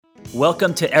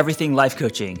Welcome to Everything Life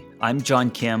Coaching. I'm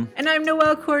John Kim. And I'm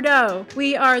Noelle Cordeau.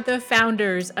 We are the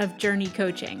founders of Journey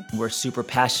Coaching. We're super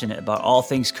passionate about all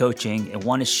things coaching and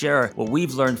want to share what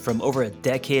we've learned from over a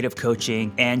decade of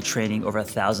coaching and training over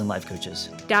 1,000 life coaches.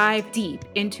 Dive deep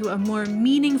into a more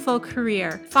meaningful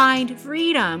career, find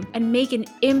freedom, and make an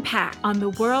impact on the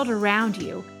world around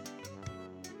you.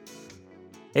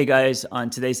 Hey guys, on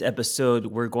today's episode,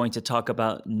 we're going to talk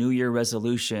about New Year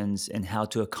resolutions and how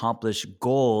to accomplish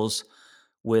goals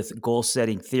with goal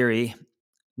setting theory.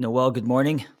 Noelle, good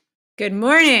morning. Good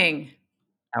morning.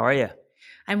 How are you?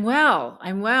 I'm well.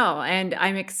 And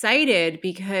I'm excited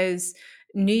because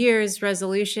New Year's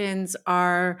resolutions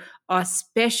are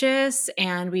auspicious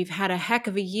and we've had a heck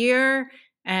of a year.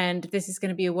 And this is going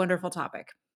to be a wonderful topic.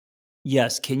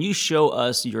 Yes. Can you show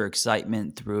us your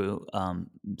excitement through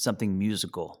something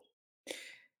musical?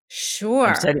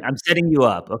 Sure. I'm setting you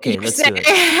up. Okay, You're let's saying do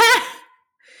it.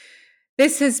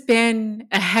 this has been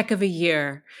a heck of a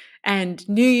year, and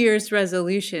New Year's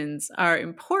resolutions are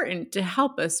important to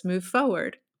help us move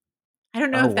forward. I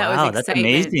don't know Oh, if that was wow, that's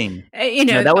excitement. amazing.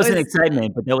 No, That that wasn't was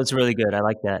excitement, but that was really good, I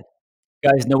like that.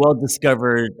 Guys, Noelle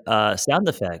discovered, sound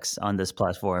effects on this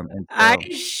platform, and I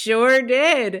so sure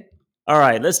did.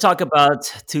 alright, let's talk about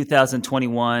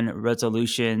 2021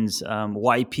 resolutions,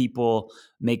 why people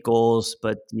make goals,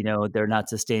 but, they're not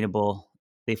sustainable,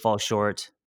 they fall short.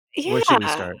 Where should we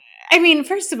Yeah. start? I mean,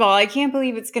 first of all, I can't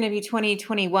believe it's gonna be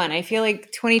 2021. I feel like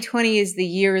 2020 is the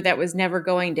year that was never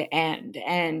going to end,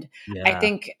 and I Yeah,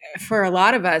 think for a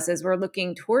lot of us, as we're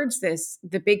looking towards this,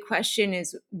 the big question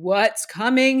is, "What's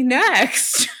coming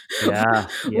next? yeah,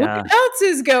 What yeah. else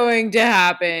is going to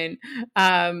happen?"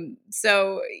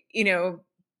 So, you know,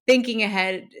 thinking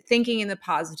ahead, thinking in the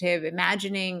positive,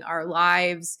 imagining our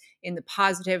lives in the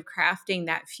positive, crafting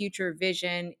that future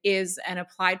vision is an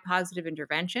applied positive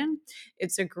intervention.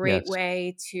 It's a great Yes.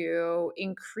 way to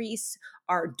increase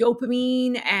our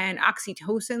dopamine and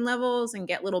oxytocin levels and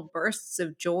get little bursts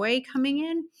of joy coming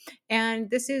in. And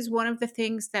this is one of the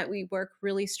things that we work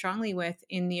really strongly with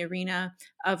in the arena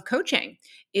of coaching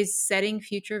is setting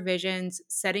future visions,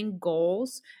 setting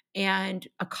goals and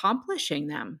accomplishing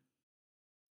them.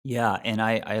 Yeah, and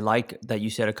I like that you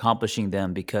said accomplishing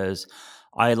them because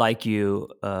I like you.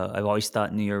 I've always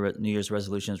thought New Year's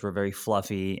resolutions were very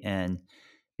fluffy and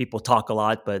people talk a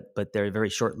lot, but they're very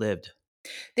short lived.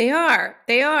 They are.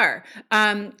 They are.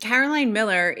 Caroline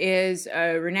Miller is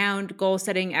a renowned goal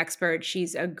setting expert.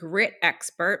 She's a grit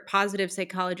expert, positive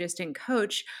psychologist, and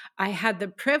coach. I had the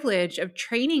privilege of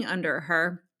training under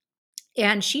her.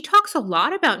 And she talks a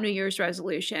lot about New Year's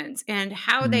resolutions and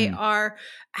how they Mm, are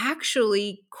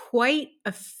actually quite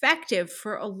effective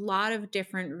for a lot of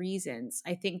different reasons.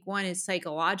 I think one is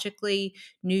psychologically,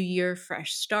 New Year,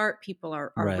 fresh start. People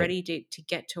are right. ready to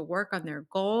get to work on their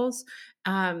goals.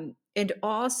 And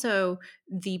also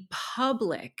the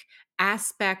public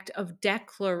aspect of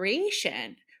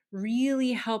declaration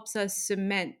really helps us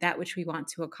cement that which we want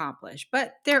to accomplish.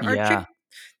 But Yeah.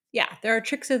 there are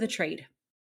tricks of the trade.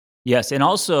 Yes, and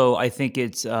also I think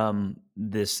it's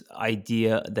this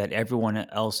idea that everyone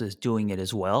else is doing it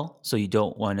as well, so you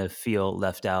don't want to feel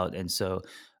left out, and so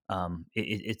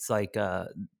it's like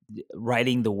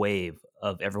riding the wave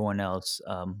of everyone else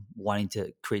wanting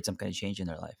to create some kind of change in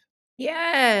their life.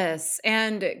 Yes,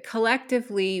 and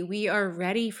collectively, we are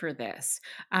ready for this.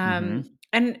 Hmm.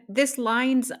 And this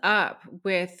lines up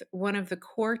with one of the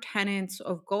core tenets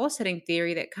of goal setting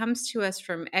theory that comes to us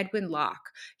from Edwin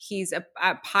Locke. He's a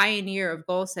pioneer of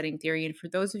goal setting theory. And for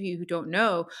those of you who don't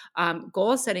know,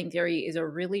 goal setting theory is a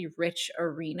really rich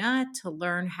arena to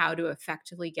learn how to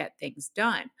effectively get things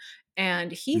done.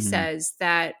 And he Hmm. says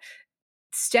that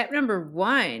step number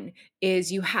one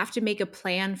is you have to make a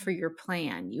plan for your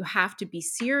plan. You have to be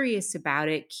serious about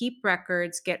it, keep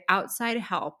records, get outside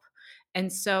help.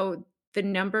 And so, the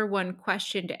number one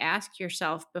question to ask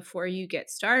yourself before you get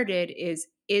started is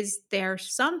there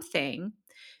something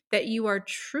that you are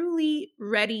truly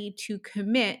ready to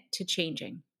commit to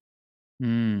changing?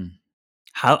 Mm.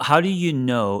 How do you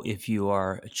know if you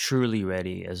are truly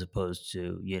ready as opposed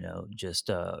to just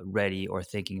ready or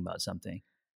thinking about something?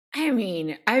 I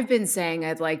mean, I've been saying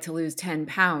I'd like to lose 10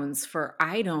 pounds for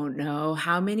I don't know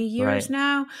how many years Right.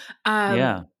 now.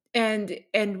 Yeah.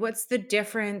 And what's the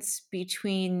difference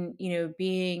between,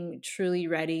 being truly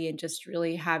ready and just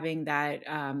really having that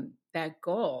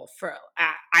goal for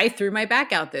I threw my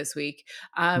back out this week.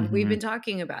 We've Hmm. been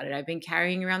talking about it. I've been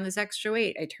carrying around this extra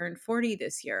weight. I turned 40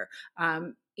 this year.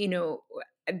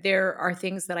 there are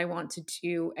things that I want to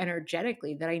do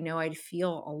energetically that I know I'd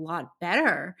feel a lot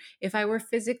better if I were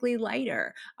physically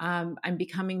lighter. I'm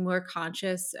becoming more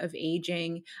conscious of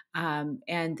aging,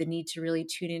 and the need to really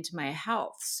tune into my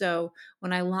health. So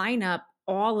when I line up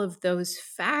all of those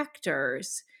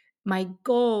factors, my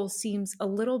goal seems a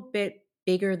little bit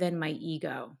bigger than my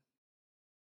ego.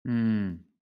 Mm.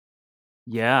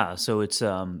 Yeah, so it's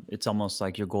almost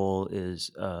like your goal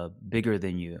is, bigger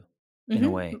than you in a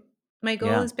Mhm. way. My goal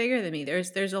Yeah. is bigger than me.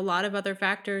 There's a lot of other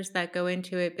factors that go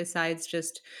into it besides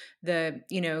just the,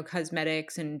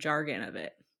 cosmetics and jargon of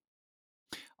it.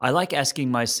 I like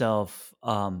asking myself,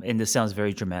 and this sounds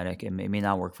very dramatic and may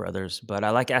not work for others, but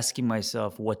I like asking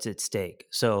myself what's at stake.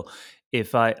 So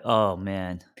if I oh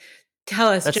man, Tell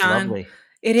us, that's John. lovely.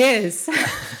 It is.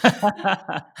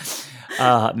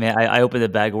 Man, I opened a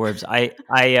bag of worms. I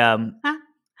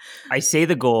say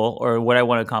the goal or what I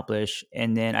want to accomplish,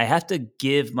 and then I have to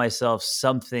give myself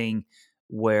something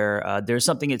where there's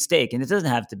something at stake, and it doesn't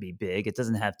have to be big. It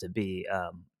doesn't have to be,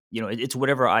 it's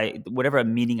whatever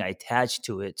meaning I attach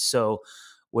to it. So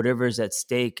whatever is at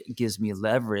stake gives me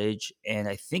leverage, and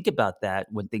I think about that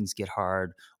when things get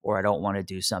hard, or I don't want to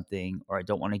do something, or I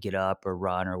don't want to get up or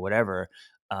run or whatever.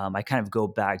 I kind of go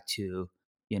back to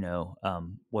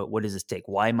what does this take?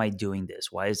 Why am I doing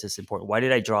this? Why is this important? Why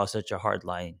did I draw such a hard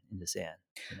line in the sand,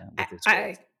 I with this goal?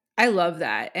 I I love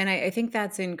that, and I think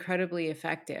that's incredibly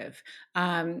effective.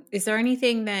 Is there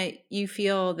anything that you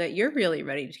feel that you're really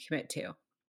ready to commit to?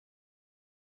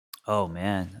 Oh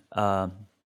man.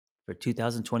 For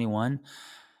 2021,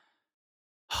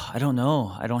 I don't know.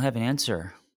 I don't have an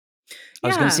answer. I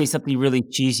was gonna say Yeah. something really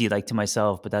cheesy, like, to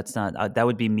myself, but that's not that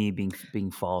would be me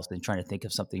being false and trying to think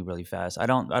of something really fast. I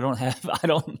don't have I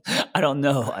don't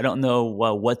know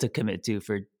what to commit to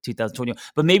for 2021,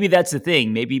 but maybe that's the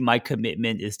thing. Maybe my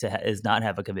commitment is to is not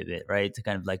have a commitment, right? To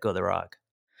kind of let go of the rock.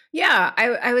 Yeah,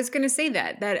 I was gonna say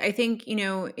that I think,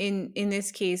 in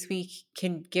this case, we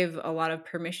can give a lot of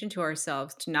permission to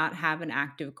ourselves to not have an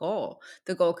active goal.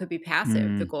 The goal could be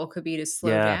passive. The Mm, goal could be to slow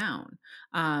yeah. down,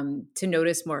 to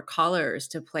notice more colors,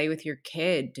 to play with your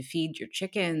kid, to feed your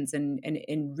chickens,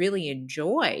 and really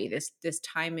enjoy this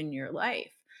time in your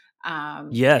life.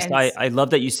 Yes, And I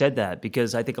love that you said that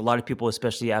because I think a lot of people,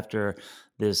 especially after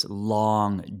this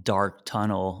long dark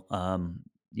tunnel,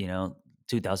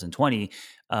 2020,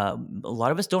 a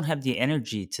lot of us don't have the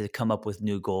energy to come up with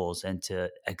new goals and to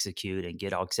execute and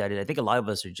get all excited. I think a lot of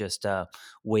us are just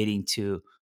waiting to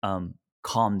um,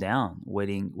 calm down,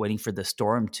 waiting for the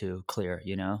storm to clear,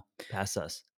 past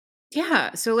us.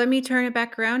 Yeah, so let me turn it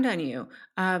back around on you.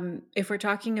 If we're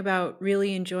talking about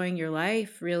really enjoying your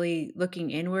life, really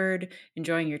looking inward,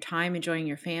 enjoying your time, enjoying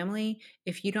your family,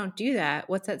 if you don't do that,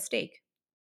 what's at stake?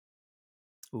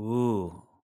 Ooh,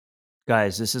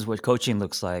 guys, this is what coaching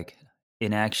looks like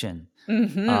in action.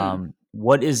 Mhm.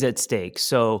 What is at stake?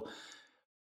 So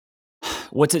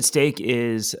what's at stake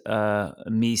is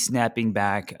me snapping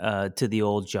back to the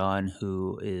old John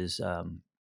who is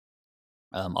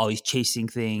always chasing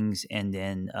things and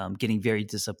then getting very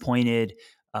disappointed.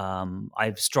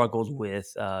 I've struggled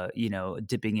with,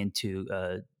 dipping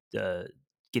into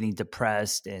getting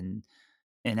depressed and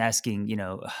asking,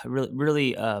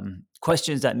 really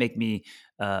questions that make me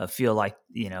feel like,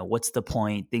 what's the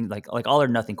point? Things like all or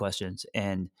nothing questions,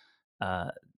 and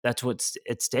uh, that's what's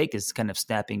at stake is kind of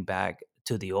snapping back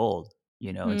to the old,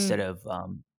 instead Mm.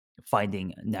 of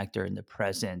finding nectar in the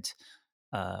present.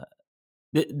 Uh,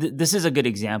 this is a good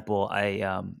example. I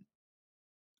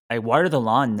water the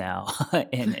lawn now,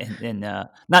 and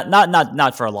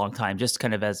not for a long time, just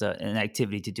kind of as an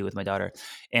activity to do with my daughter.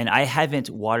 And I haven't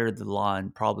watered the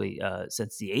lawn probably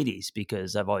since the '80s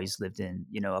because I've always lived in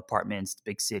apartments,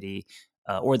 big city,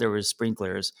 or there was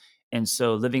sprinklers. And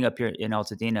so living up here in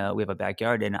Altadena, we have a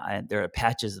backyard, and there are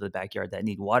patches of the backyard that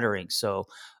need watering. So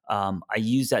I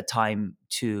use that time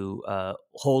to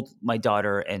hold my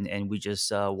daughter, and we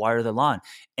just water the lawn,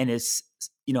 and it's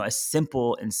as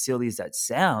simple and silly as that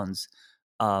sounds,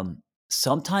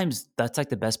 sometimes that's like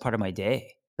the best part of my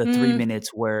day. The three Mm.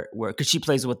 minutes where because she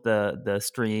plays with the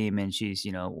stream and she's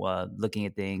looking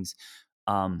at things.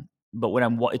 But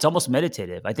when it's almost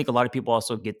meditative. I think a lot of people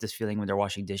also get this feeling when they're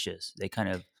washing dishes. They kind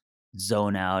of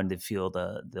zone out and they feel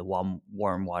the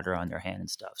warm water on their hand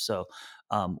and stuff. So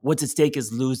what's at stake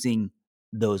is losing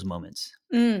those moments.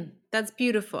 That's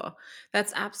beautiful.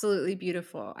 That's absolutely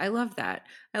beautiful. I love that.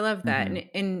 I love that. Hmm.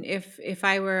 And if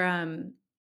I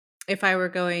were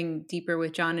going deeper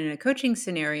with John in a coaching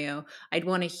scenario, I'd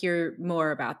want to hear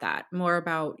more about that, more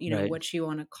about, Right. what you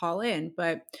want to call in.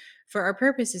 But for our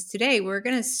purposes today, we're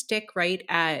going to stick right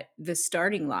at the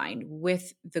starting line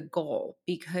with the goal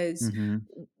because Hmm.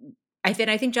 I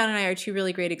think John and I are 2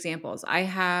 really great examples. I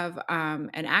have,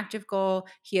 an active goal,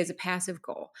 he has a passive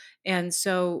goal. And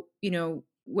so,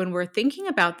 when we're thinking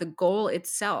about the goal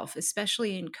itself,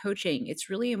 especially in coaching, it's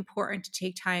really important to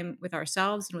take time with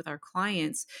ourselves and with our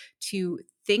clients to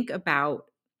think about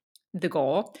the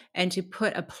goal and to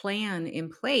put a plan in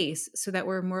place so that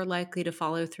we're more likely to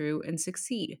follow through and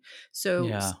succeed. So,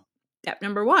 Yeah. step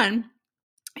number 1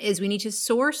 is we need to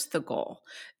source the goal.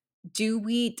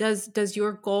 Does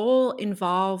your goal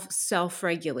involve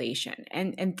self-regulation?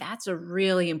 And that's a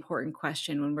really important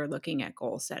question when we're looking at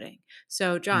goal setting.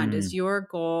 So, John, does Mm. your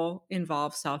goal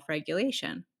involve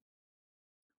self-regulation?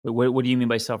 What do you mean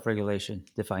by self-regulation?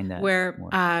 Define that Where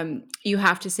more. you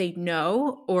have to say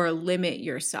no or limit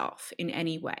yourself in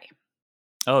any way.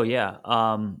 Oh, yeah.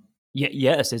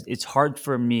 Yes, it's hard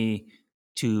for me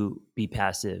to be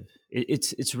passive.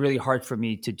 It's really hard for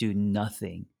me to do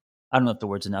nothing. I don't know if the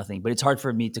word's nothing, but it's hard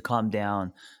for me to calm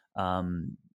down,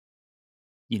 um,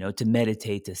 to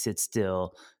meditate, to sit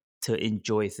still, to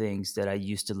enjoy things that I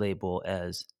used to label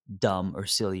as dumb or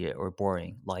silly or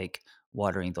boring, like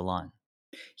watering the lawn.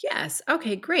 Yes.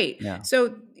 Okay, great. Yeah.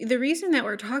 So the reason that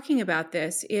we're talking about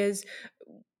this is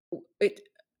it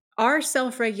our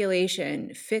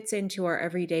self-regulation fits into our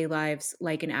everyday lives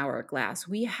like an hourglass.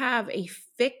 We have a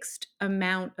fixed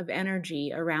amount of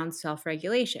energy around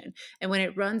self-regulation. And when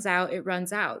it runs out, it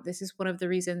runs out. This is one of the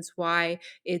reasons why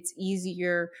it's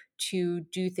easier to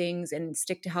do things and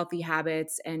stick to healthy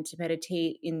habits and to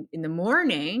meditate in the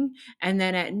morning. And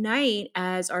then at night,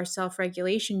 as our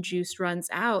self-regulation juice runs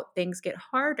out, things get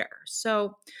harder.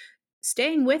 So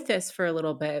staying with this for a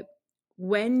little bit,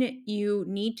 when you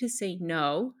need to say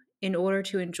no in order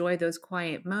to enjoy those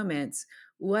quiet moments,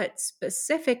 what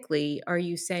specifically are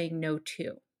you saying no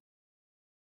to?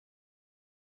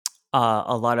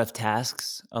 A lot of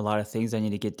tasks, a lot of things I need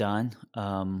to get done,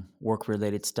 work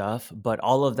related stuff, but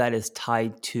all of that is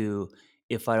tied to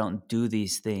if I don't do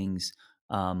these things,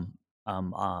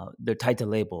 they're tied to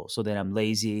labels. So then I'm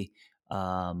lazy.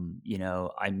 I'm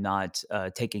not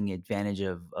taking advantage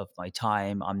of my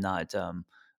time. I'm not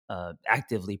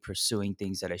actively pursuing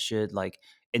things that I should like.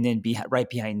 And then right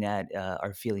behind that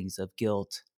are feelings of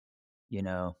guilt, you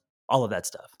know, all of that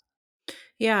stuff.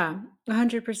 Yeah,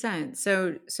 100%.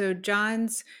 So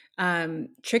John's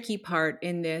tricky part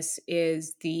in this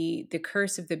is the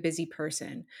curse of the busy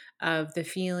person, of the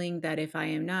feeling that if I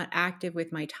am not active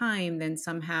with my time, then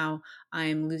somehow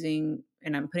I'm losing.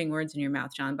 And I'm putting words in your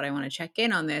mouth, John, but I want to check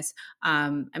in on this.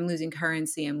 I'm losing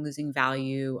currency. I'm losing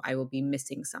value. I will be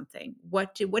missing something.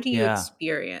 What do you Yeah.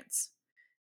 experience?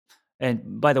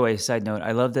 And by the way, side note,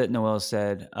 I love that Noelle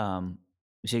said,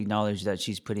 she acknowledged that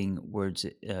she's putting words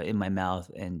in my mouth,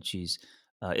 and she's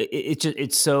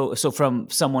it's so from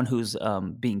someone who's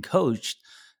being coached.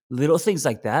 Little things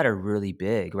like that are really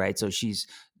big, right? So she's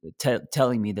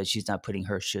telling me that she's not putting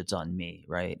her shoulds on me,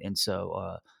 right? And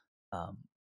so um,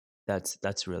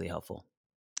 that's really helpful.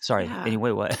 Sorry. Yeah.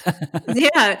 Anyway, what?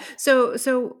 Yeah.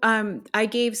 So I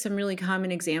gave some really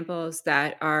common examples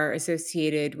that are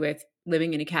associated with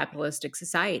living in a capitalistic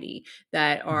society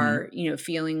that Hmm. are,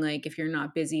 feeling like if you're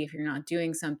not busy, if you're not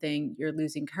doing something, you're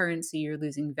losing currency, you're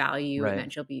losing value, and Right.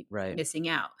 that you'll be Right. missing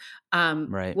out.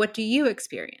 Right. What do you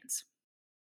experience?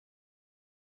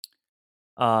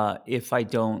 If I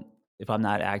don't if I'm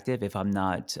not active, if I'm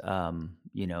not,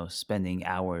 spending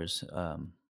hours,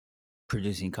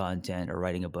 producing content or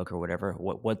writing a book or whatever,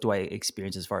 what do I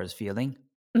experience as far as feeling?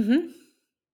 Hmm.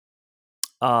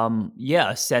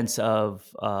 Yeah, a sense of,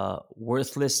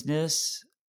 worthlessness.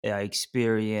 I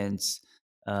experience,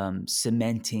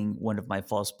 cementing one of my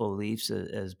false beliefs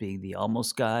as being the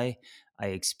almost guy. I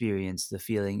experience the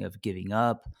feeling of giving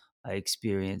up. I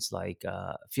experience, like,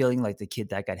 feeling like the kid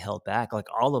that got held back, like,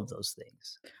 all of those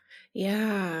things.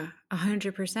 Yeah,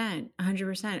 100%,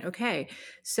 100%. Okay.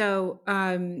 So,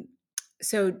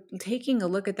 so taking a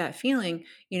look at that feeling,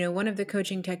 one of the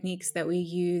coaching techniques that we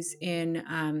use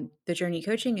in the Journey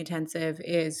Coaching Intensive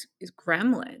is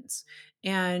gremlins.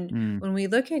 And Mm. when we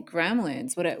look at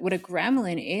gremlins, what a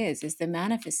gremlin is the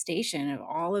manifestation of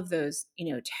all of those,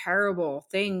 terrible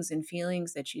things and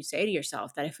feelings that you say to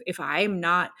yourself that if I'm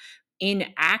not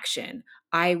in action,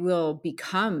 I will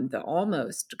become the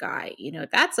almost guy.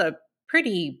 That's a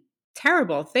pretty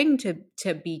terrible thing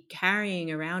to be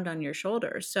carrying around on your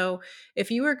shoulders. So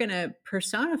if you were going to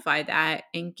personify that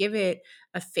and give it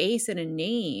a face and a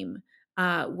name,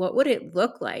 what would it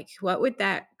look like? What would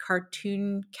that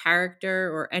cartoon character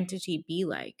or entity be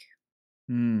like?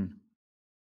 Mm.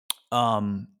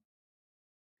 Um,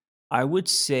 I would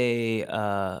say,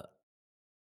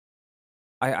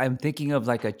 I'm thinking of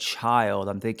like a child.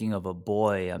 I'm thinking of a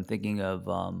boy. I'm thinking of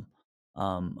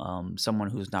someone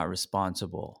who's not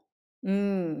responsible.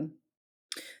 Mm.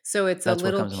 So it's a That's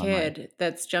what little comes to my mind. kid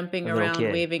that's jumping A little around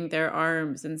kid. waving their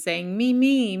arms and saying, "Me,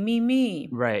 me, me, me."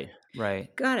 Right, right.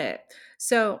 Got it.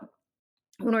 So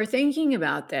when we're thinking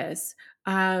about this,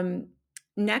 um,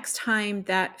 next time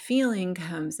that feeling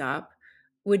comes up,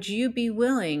 would you be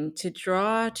willing to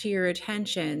draw to your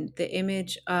attention the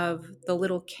image of the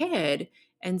little kid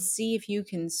and see if you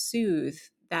can soothe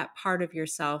that part of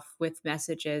yourself with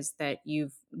messages that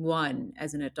you've won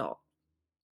as an adult?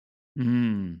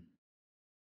 Mm.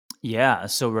 Yeah,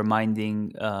 so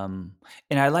reminding, and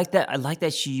I like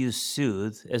that she used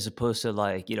soothe as opposed to,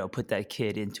 like, put that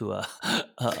kid into a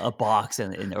a box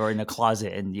and or in a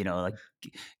closet and, like,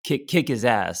 kick his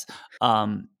ass.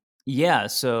 Um, yeah,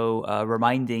 so,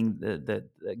 reminding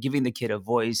giving the kid a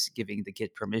voice, giving the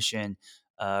kid permission,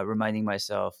 reminding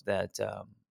myself that,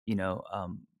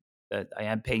 that I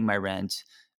am paying my rent,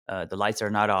 the lights are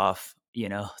not off,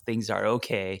 things are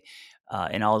okay,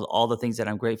 and all the things that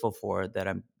I'm grateful for that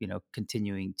I'm,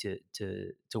 continuing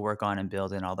to work on and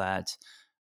build and all that.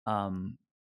 Um,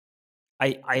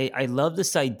 I love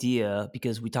this idea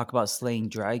because we talk about slaying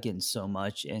dragons so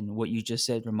much, and what you just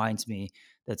said reminds me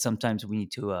that sometimes we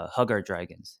need to hug our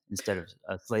dragons instead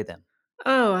of slay them.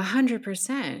 Oh,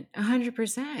 100%,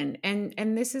 100%.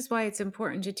 And this is why it's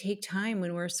important to take time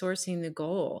when we're sourcing the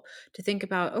goal to think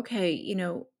about, okay,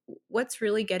 what's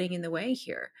really getting in the way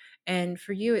here? And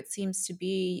for you, it seems to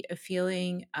be a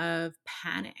feeling of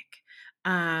panic.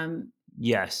 Um,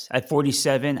 Yes, at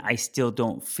 47, I still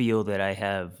don't feel that I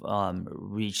have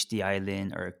reached the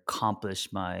island or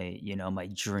accomplished my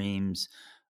dreams,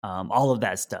 all of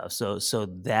that stuff. So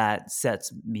that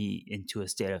sets me into a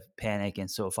state of panic,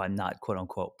 and so if I'm not quote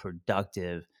unquote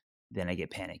productive, then I get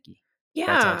panicky.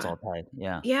 That's how it's yeah. all tied.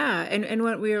 Yeah. Yeah, and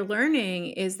what we're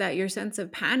learning is that your sense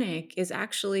of panic is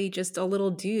actually just a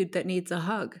little dude that needs a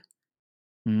hug.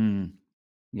 Mm,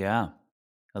 yeah.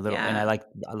 A little, and Yeah.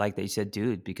 I like that you said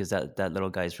dude because that little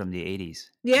guy's from the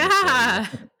 80s. And so Yeah.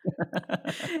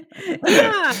 yeah.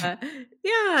 Yeah.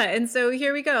 Yeah, and so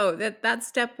here we go. That's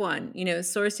step 1,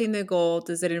 sourcing the goal,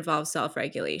 does it involve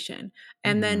self-regulation?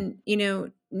 And Mhm.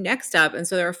 then, next up, and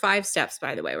so there are 5 steps,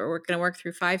 by the way, we're gonna work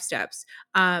through 5 steps.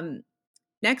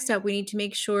 Next up, we need to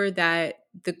make sure that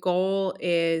the goal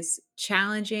is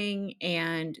challenging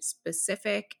and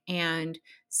specific and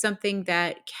something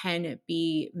that can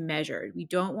be measured. We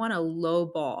don't want to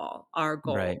lowball our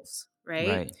Right. goals, right?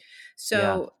 Right.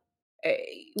 Yeah. So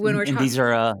when And we're and talking,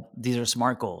 these are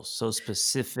SMART goals, so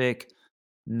specific,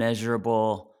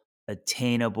 measurable,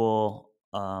 attainable,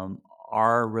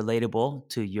 are relatable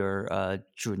to your,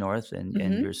 true north and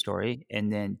your story,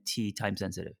 and then T, time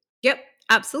sensitive. yep,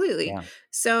 absolutely. Yeah.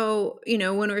 So,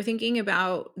 when we're thinking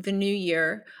about the new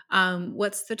year,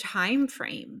 what's the time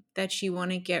frame that you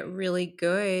want to get really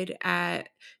good at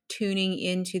tuning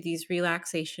into these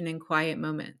relaxation and quiet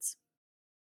moments?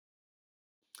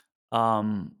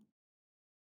 Um,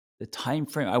 the time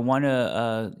frame I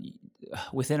wanna,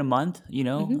 within a month,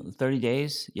 Mhm. 30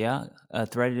 days, yeah,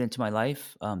 thread it into my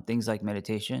life, things like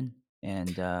meditation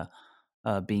and,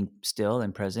 being still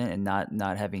and present and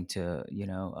not having to,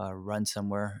 run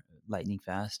somewhere lightning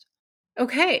fast.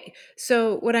 Okay.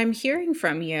 So what I'm hearing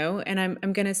from you, and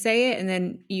I'm going to say it and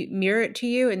then you mirror it to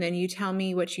you and then you tell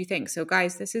me what you think. So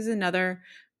guys, this is another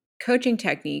coaching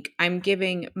technique. I'm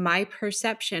giving my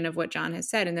perception of what John has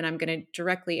said and then I'm going to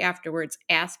directly afterwards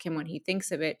ask him what he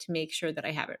thinks of it to make sure that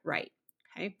I have it right.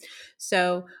 Okay.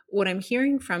 So what I'm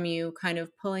hearing from you kind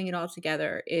of pulling it all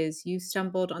together is you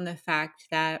stumbled on the fact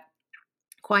that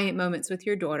quiet moments with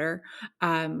your daughter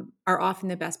are often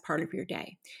the best part of your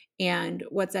day. And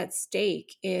what's at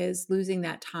stake is losing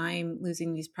that time,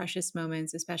 losing these precious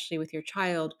moments, especially with your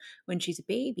child when she's a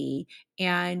baby.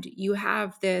 And you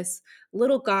have this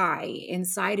little guy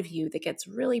inside of you that gets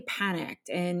really panicked.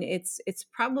 And it's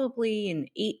probably an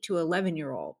 8 to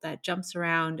 11-year-old that jumps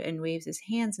around and waves his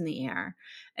hands in the air.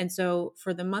 And so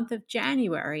for the month of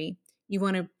January, you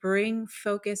want to bring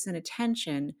focus and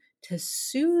attention to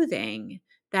soothing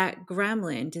that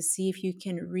gremlin to see if you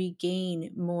can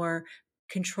regain more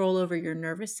control over your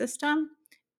nervous system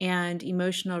and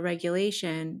emotional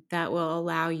regulation that will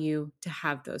allow you to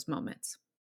have those moments.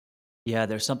 Yeah,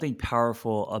 there's something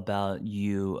powerful about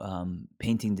you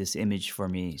painting this image for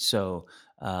me. So,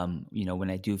 when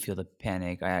I do feel the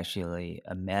panic, I actually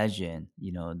imagine,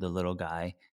 the little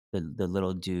guy, the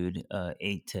little dude,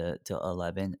 8 to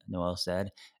 11. Noel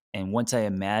said, and once I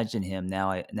imagine him, now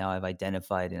I've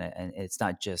identified, and it's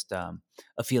not just a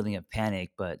feeling of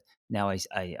panic, but now I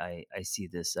see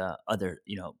this other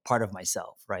part of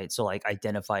myself, right? So like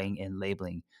identifying and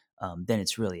labeling. then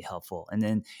it's really helpful. And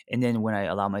then when I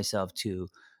allow myself to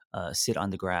sit on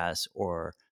the grass,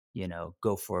 or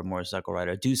go for a motorcycle ride,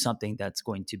 or do something that's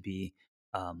going to be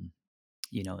um,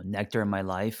 nectar in my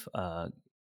life,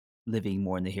 living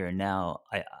more in the here and now,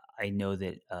 I know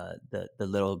that the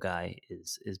little guy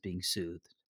is being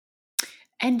soothed.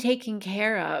 And taken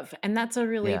care of, and that's a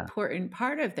really Yeah. important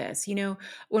part of this.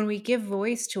 When we give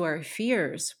voice to our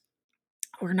fears,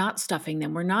 we're not stuffing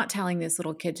them. We're not telling this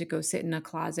little kid to go sit in a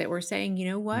closet. We're saying, "You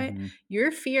know what? Hmm.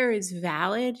 Your fear is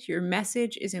valid. Your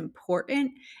message is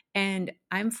important. And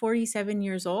I'm 47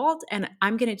 years old and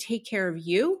I'm going to take care of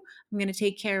you. I'm going to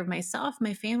take care of myself,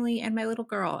 my family, and my little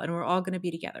girl. And we're all going to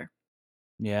be together."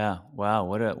 Yeah. Wow.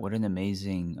 What an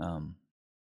amazing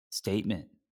statement.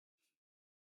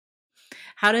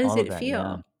 How does All of it that. Yeah.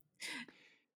 feel?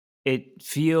 It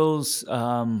feels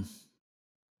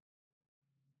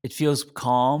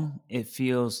calm. It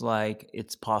feels like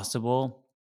it's possible.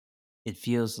 It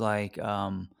feels like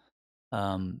I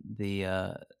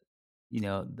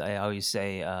always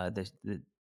say,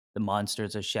 the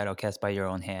monsters are shadow cast by your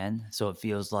own hand. So it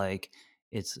feels like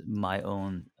it's my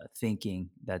own thinking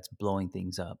that's blowing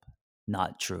things up,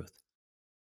 not truth.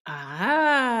 Ah,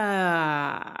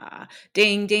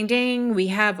 ding, ding, ding. We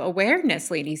have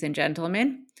awareness, ladies and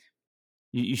gentlemen.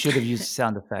 You should have used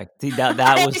sound effect. See, that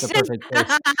I was the should perfect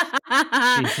place.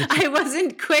 I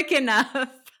wasn't quick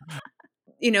enough.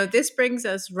 This brings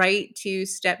us right to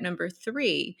step number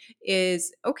 3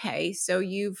 is, okay, so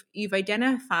you've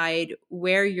identified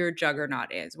where your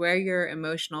juggernaut is, where your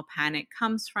emotional panic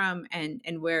comes from, and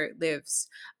where it lives.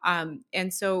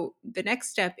 And so the next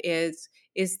step is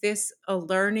this a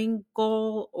learning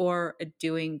goal or a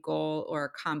doing goal or a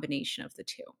combination of the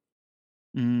two?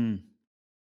 Mm.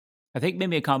 I think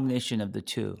maybe a combination of the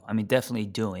two. I mean, definitely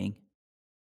doing,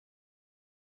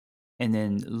 and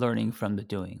then learning from the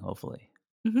doing, hopefully.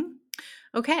 Mhm.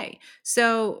 Okay.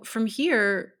 So from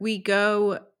here, we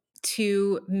go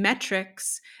to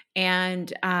metrics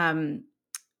and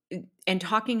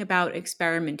talking about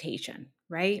experimentation,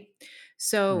 right?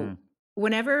 So, Mm.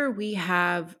 whenever we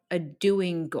have a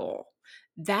doing goal,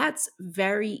 that's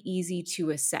very easy to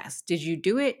assess. Did you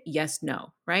do it? Yes,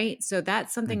 no, right? So,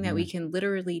 that's something that we Mhm. can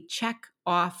literally check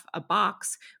off a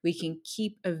box. We can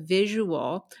keep a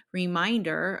visual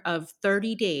reminder of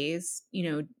 30 days,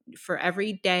 for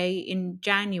every day in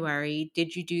January.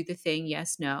 Did you do the thing?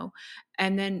 Yes, no.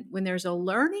 And then when there's a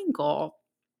learning goal,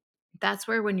 that's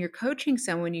where, when you're coaching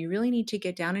someone, you really need to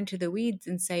get down into the weeds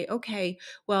and say, okay,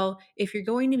 well, if you're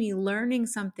going to be learning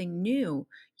something new,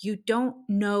 you don't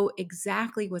know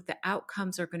exactly what the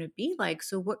outcomes are going to be like.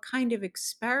 So, what kind of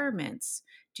experiments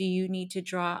do you need to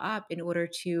draw up in order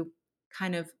to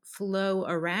kind of flow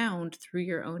around through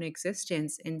your own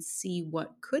existence and see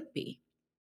what could be?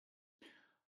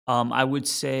 I would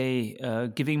say,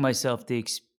 giving myself the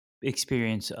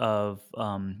experience of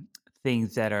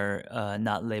things that are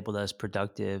not labeled as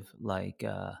productive, like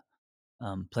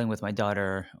playing with my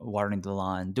daughter, watering the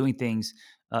lawn, doing things,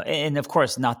 and of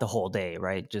course, not the whole day,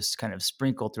 right? Just kind of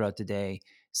sprinkled throughout the day,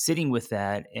 sitting with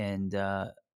that, and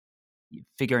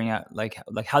figuring out, like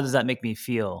how does that make me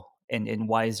feel, and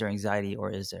why is there anxiety, or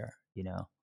is there,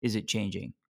 is it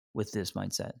changing with this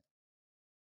mindset?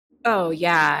 Oh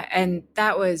yeah, and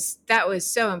that was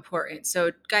so important.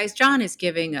 So guys, John is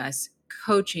giving us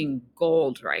coaching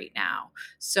gold right now.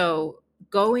 So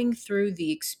going through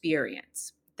the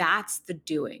experience, that's the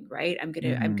doing, right? I'm Hmm.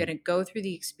 going to go through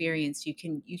the experience. You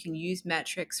can use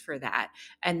metrics for that.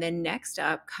 And then next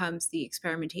up comes the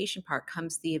experimentation part,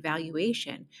 comes the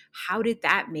evaluation. How did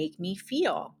that make me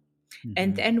feel? And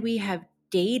Hmm. then we have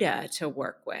data to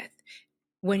work with.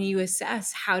 When you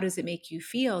assess how does it make you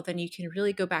feel, then you can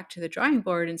really go back to the drawing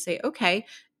board and say, okay,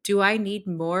 do I need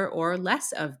more or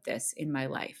less of this in my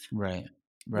life? Right.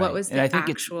 What Right. was And I the think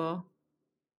it's. actual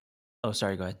Oh,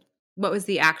 sorry. Go ahead. what was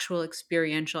the actual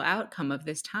experiential outcome of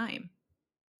this time?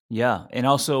 Yeah, and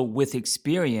also with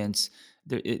experience,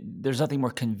 there's nothing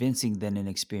more convincing than an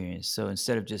experience. So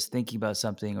instead of just thinking about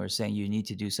something, or saying you need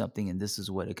to do something and this is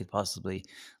what it could possibly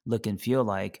look and feel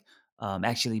like,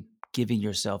 actually giving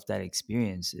yourself that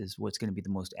experience is what's going to be the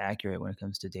most accurate when it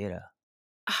comes to data.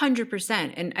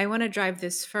 100%. And I want to drive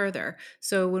this further.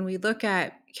 So, when we look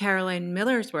at Caroline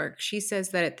Miller's work, she says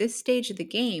that at this stage of the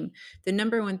game, the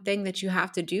number one thing that you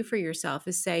have to do for yourself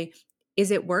is say,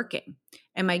 is it working?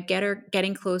 Am I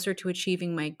getting closer to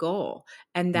achieving my goal?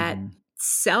 And that Hmm.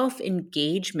 self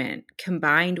engagement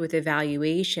combined with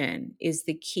evaluation is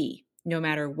the key, no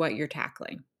matter what you're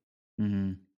tackling.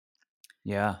 Hmm.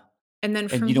 Yeah, And then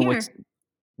and from what's here,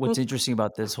 what's well, interesting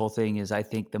about this whole thing is, I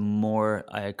think the more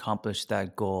I accomplish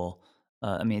that goal,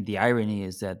 I mean, the irony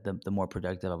is that the more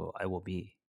productive I will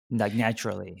be, like,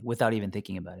 naturally, without even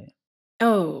thinking about it.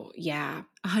 Oh, yeah,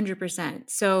 100%.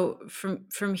 So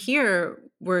from here,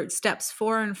 we're steps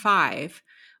 4 and 5,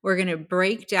 we're gonna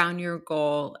break down your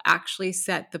goal, actually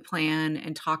set the plan,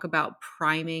 and talk about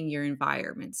priming your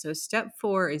environment. So step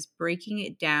 4 is breaking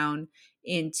it down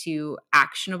into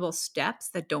actionable steps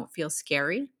that don't feel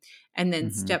scary. And then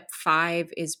Mhm, step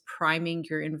 5 is priming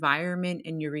your environment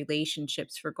and your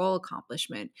relationships for goal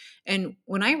accomplishment. And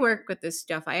when I work with this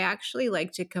stuff, I actually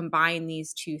like to combine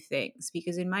these two things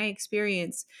because, in my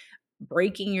experience,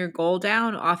 breaking your goal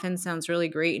down often sounds really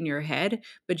great in your head,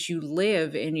 but you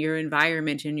live in your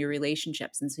environment and your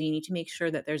relationships. And so you need to make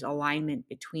sure that there's alignment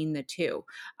between the two.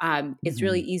 It's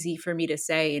really mhm. easy for me to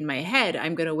say in my head,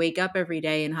 I'm going to wake up every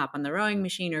day and hop on the rowing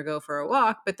machine or go for a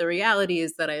walk. But the reality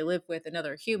is that I live with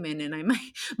another human and I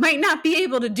might not be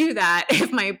able to do that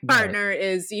if my Right, partner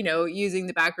is, using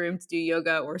the back room to do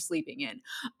yoga or sleeping in.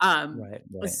 Um, right,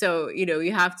 right. so,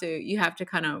 you have to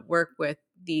kind of work with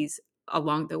these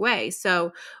along the way.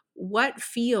 So, what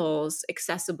feels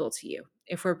accessible to you?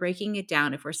 If we're breaking it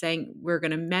down, if we're saying we're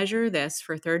going to measure this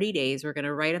for 30 days, we're going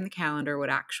to write on the calendar what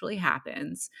actually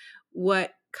happens,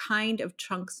 what kind of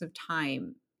chunks of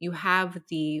time you have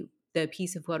the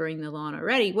piece of watering the lawn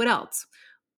already? What else?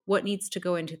 What needs to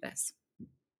go into this?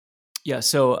 Yeah,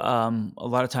 so, a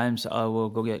lot of times I will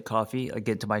go get coffee. I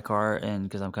get to my car, and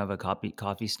because I'm kind of a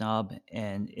coffee snob,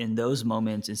 and in those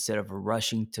moments, instead of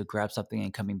rushing to grab something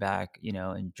and coming back,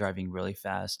 and driving really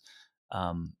fast,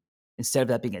 um, instead of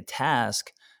that being a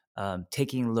task,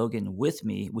 taking Logan with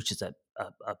me, which is a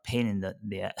pain in the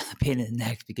a pain in the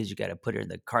neck because you got to put her in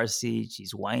the car seat.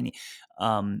 She's whiny,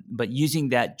 but using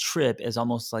that trip as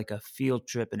almost like a field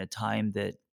trip and a time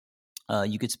that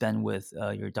you could spend with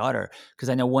your daughter, because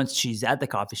I know once she's at the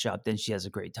coffee shop, then she has a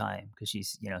great time because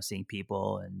she's seeing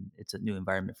people and it's a new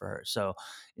environment for her. So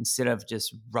instead of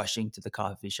just rushing to the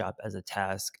coffee shop as a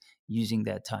task, using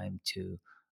that time to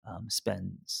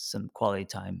spend some quality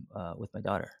time with my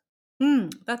daughter.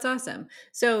 That's awesome.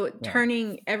 So, Yeah,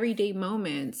 turning everyday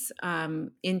moments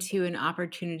into an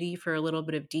opportunity for a little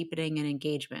bit of deepening and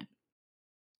engagement.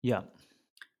 yeah.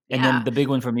 And then Yeah. the big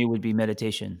one for me would be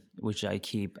meditation, which I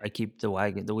keep the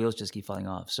wheels just keep falling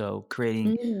off. So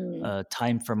creating Mm.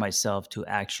 time for myself to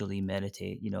actually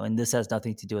meditate, and this has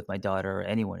nothing to do with my daughter or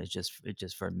anyone. It's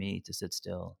just for me to sit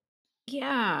still.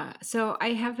 Yeah. So I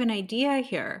have an idea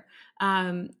here.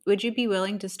 Would you be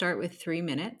willing to start with 3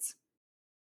 minutes?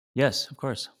 Yes, of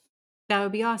course. That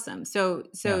would be awesome. So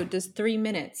Yeah. does 3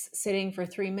 minutes, sitting for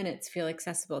 3 minutes, feel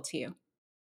accessible to you?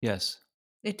 Yes.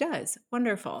 It does.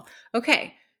 Wonderful.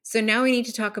 Okay. So now we need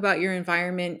to talk about your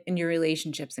environment and your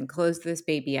relationships and close this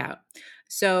baby out.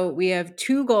 So we have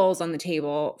two goals on the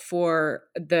table for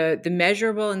the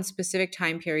measurable and specific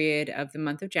time period of the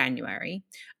month of January.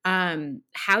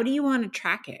 How do you want to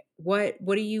track it? What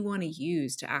do you want to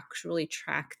use to actually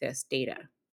track this data?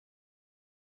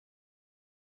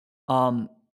 Um,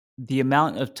 the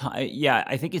amount of time, yeah,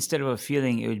 I think instead of a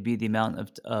feeling, it would be the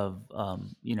amount of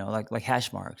like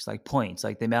hash marks, like points,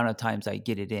 like the amount of times I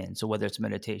get it in. So whether it's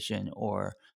meditation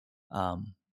or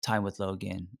um, time with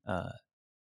Logan,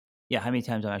 yeah, how many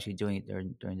times I'm actually doing it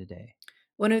during the day.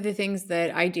 One of the things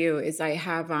that I do is I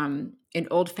have an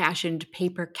old fashioned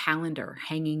paper calendar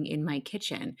hanging in my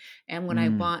kitchen. And when I Mm,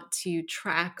 want to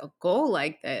track a goal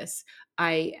like this,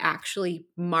 I actually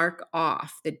mark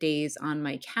off the days on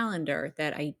my calendar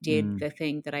that I did mm. the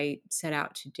thing that I set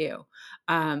out to do.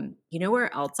 You know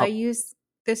where else I Oh, use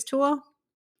this tool?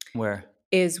 where?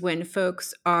 Is when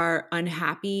folks are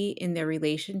unhappy in their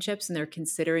relationships and they're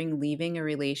considering leaving a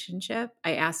relationship,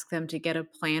 I ask them to get a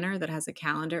planner that has a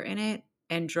calendar in it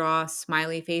and draw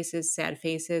smiley faces, sad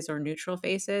faces, or neutral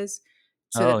faces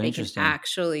so that Oh, they can interesting.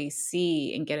 actually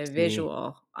see and get a See.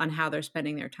 visual on how they're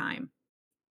spending their time.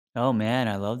 Oh, man,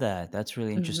 I love that. That's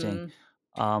really interesting. Mhm.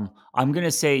 I'm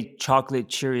gonna say chocolate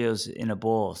Cheerios in a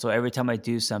bowl. So every time I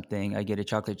do something, I get a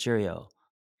chocolate Cheerio,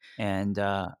 and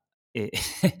it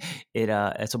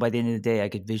and so by the end of the day, I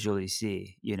could visually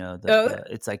see, Oh, the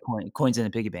it's like coins in a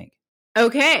piggy bank.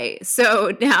 okay.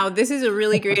 So now this is a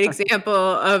really great example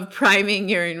of priming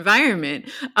your environment.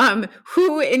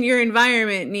 Who in your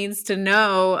environment needs to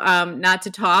know not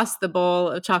to toss the bowl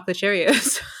of chocolate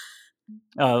Cheerios?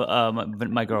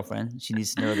 My girlfriend, she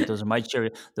needs to know that those are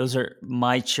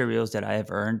my Cheerios that I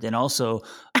have earned, and also,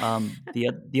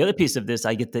 the other piece of this,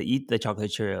 I get to eat the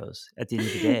chocolate Cheerios at the end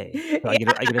of the day, so I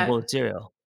get a Yeah. bowl of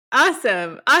cereal.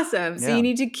 Awesome, awesome. So you Yeah.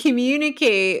 need to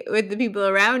communicate with the people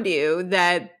around you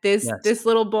that this Yes. this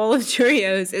little bowl of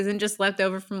Cheerios isn't just left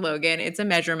over from Logan, it's a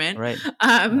measurement, Right.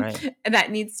 um, Right. that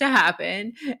needs to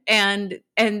happen, and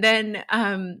then,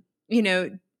 you know,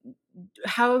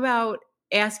 how about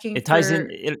asking It ties in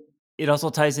for it also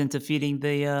ties into feeding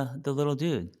the little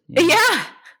dude, you know? Yeah,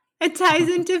 it ties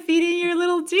into feeding your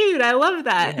little dude, I love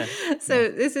that. Yeah. Yeah. So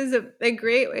this is a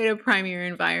great way to prime your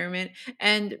environment,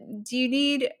 and do you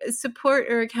need support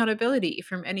or accountability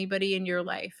from anybody in your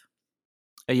life?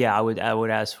 Yeah, I would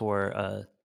ask for,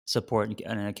 support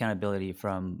and accountability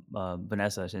from,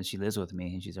 Vanessa since she lives with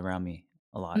me and she's around me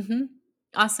a lot. Mhm.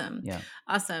 Awesome. Yeah.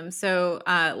 Awesome. So,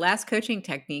 last coaching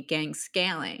technique, gang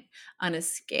scaling. On a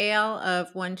scale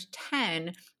of 1 to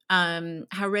 10,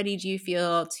 how ready do you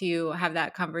feel to have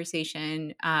that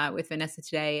conversation with Vanessa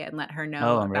today and let her know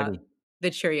Oh, I'm about ready.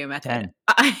 the Cheerio method?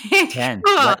 10. 10.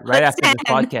 Cool. Right after this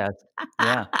 10. podcast.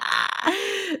 Yeah.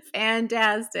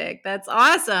 Fantastic. That's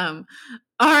awesome.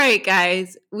 All right,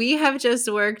 guys. We have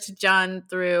just worked John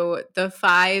through the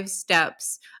 5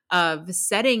 steps of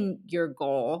setting your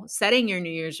goal, setting your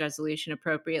New Year's resolution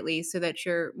appropriately so that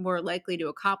you're more likely to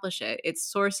accomplish it. It's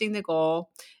sourcing the goal.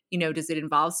 Does it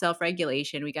involve self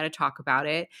regulation? We got to talk about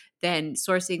it. Then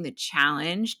sourcing the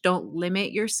challenge. Don't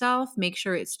limit yourself. Make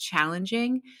sure it's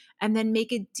challenging. And then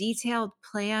make a detailed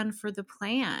plan for the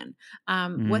plan.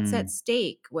 What's at Mm.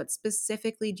 stake? What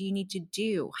specifically do you need to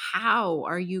do? How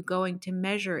are you going to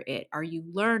measure it? Are you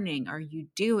learning? Are you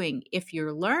doing? If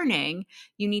you're learning,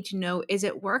 you need to know, is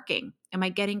it working? Am I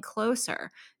getting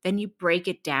closer? Then you break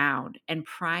it down and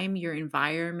prime your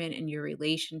environment and your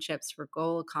relationships for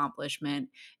goal accomplishment.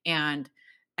 And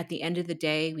at the end of the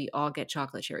day, we all get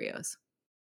chocolate Cheerios.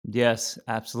 Yes,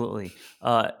 absolutely.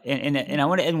 And I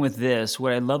want to end with this.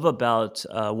 What I love about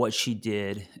what she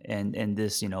did and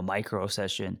this micro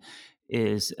session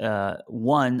is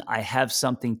one, I have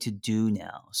something to do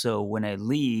now. So when I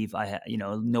leave,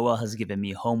 Noel has given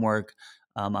me homework.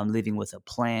 I'm leaving with a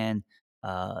plan.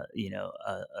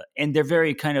 And they're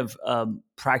very kind of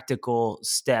practical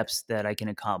steps that I can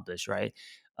accomplish. Right.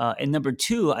 And number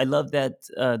two, I love that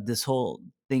this whole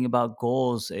thing about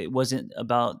goals, it wasn't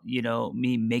about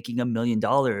me making $1 million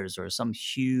or some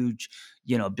huge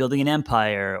building an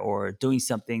empire or doing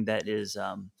something that is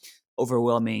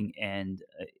overwhelming. And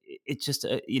it just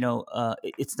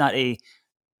it's not a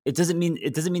it doesn't mean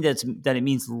that it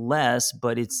means less,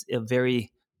 but it's a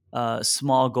very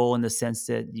small goal in the sense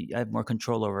that I have more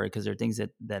control over it because there are things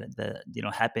that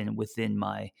happen within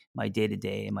my day to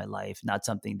day in my life, not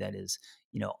something that is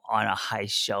on a high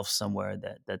shelf somewhere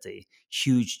that's a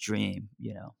huge dream.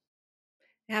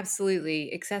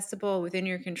 Absolutely. Accessible within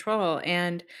your control.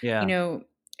 And, you Yeah. know,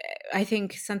 I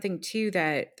think something too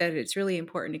that it's really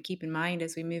important to keep in mind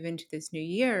as we move into this new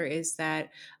year is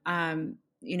that at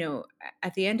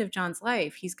the end of John's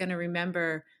life, he's going to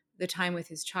remember the time with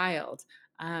his child,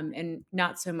 and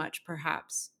not so much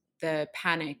perhaps the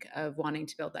panic of wanting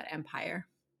to build that empire.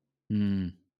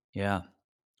 Mm, yeah.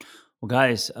 Well,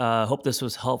 guys, hope this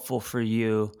was helpful for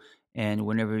you. And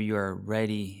whenever you are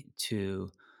ready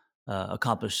to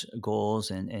accomplish goals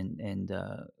and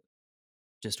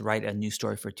just write a new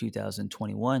story for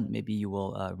 2021, maybe you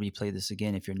will replay this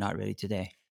again if you're not ready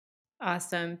today.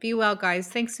 Awesome. Be well, guys.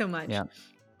 Thanks so much. Yeah.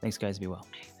 Thanks, guys. Be well.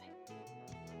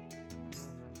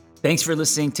 Thanks for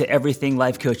listening to Everything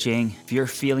Life Coaching. If you're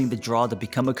feeling the draw to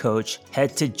become a coach,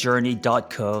 head to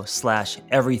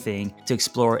journey.co/everything to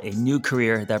explore a new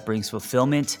career that brings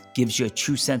fulfillment, gives you a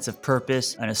true sense of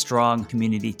purpose, and a strong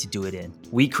community to do it in.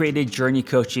 We created Journey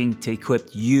Coaching to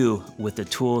equip you with the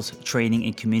tools, training,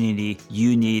 and community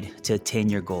you need to attain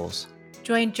your goals.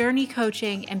 Join Journey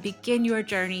Coaching and begin your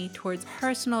journey towards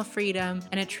personal freedom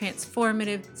and a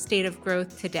transformative state of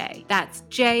growth today. That's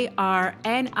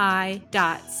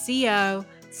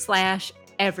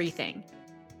jrni.co/everything.